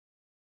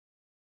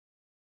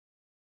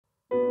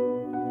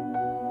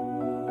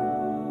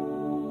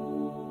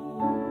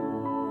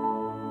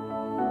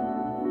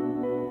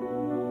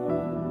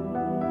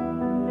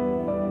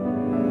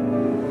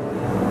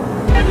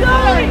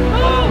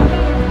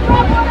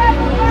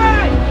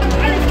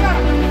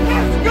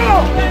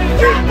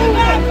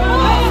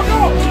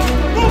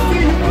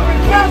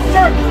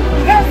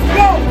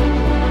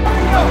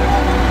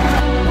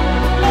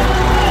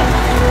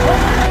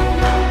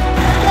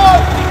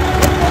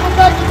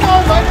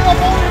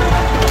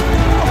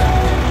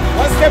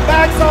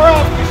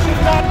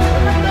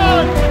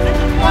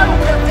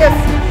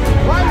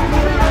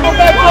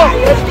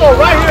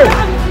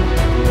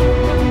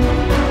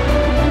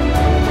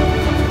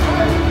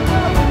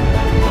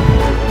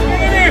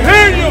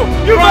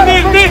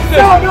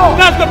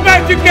That's the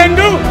best you can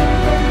do?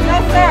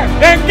 Yes, sir.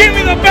 Then give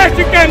me the best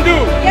you can do.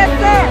 Yes,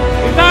 sir.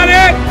 Is that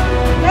it?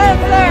 Yes,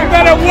 sir. You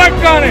better work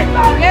on it.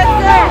 Yes,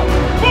 sir.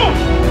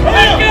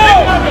 Thank you.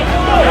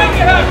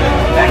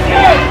 Thank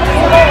you.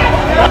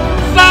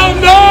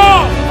 Sound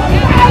off.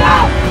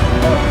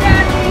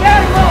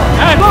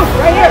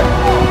 Right here.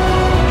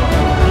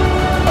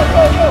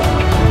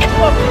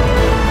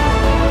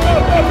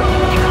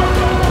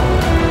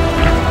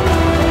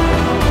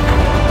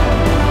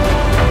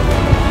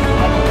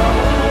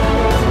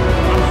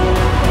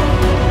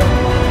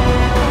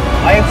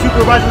 I am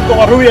Supervisor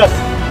Covarrubias.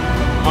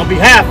 On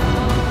behalf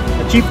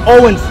of Chief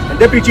Owens and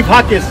Deputy Chief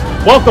Hawkins,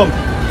 welcome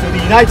to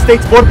the United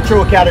States Border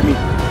Patrol Academy.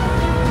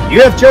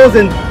 You have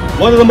chosen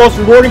one of the most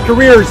rewarding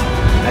careers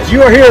as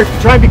you are here to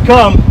try and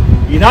become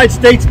United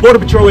States Border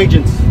Patrol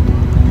agents.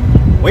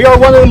 We are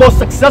one of the most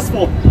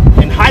successful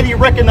and highly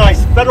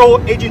recognized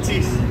federal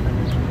agencies.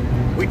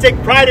 We take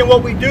pride in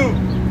what we do,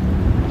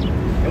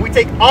 and we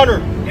take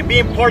honor in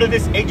being part of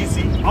this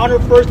agency. Honor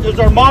first is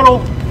our motto,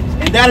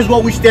 and that is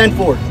what we stand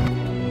for.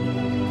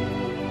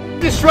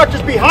 The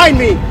instructors behind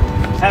me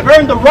have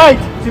earned the right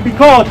to be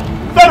called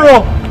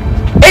federal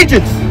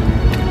agents.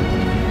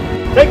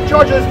 Take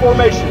charge of this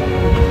formation.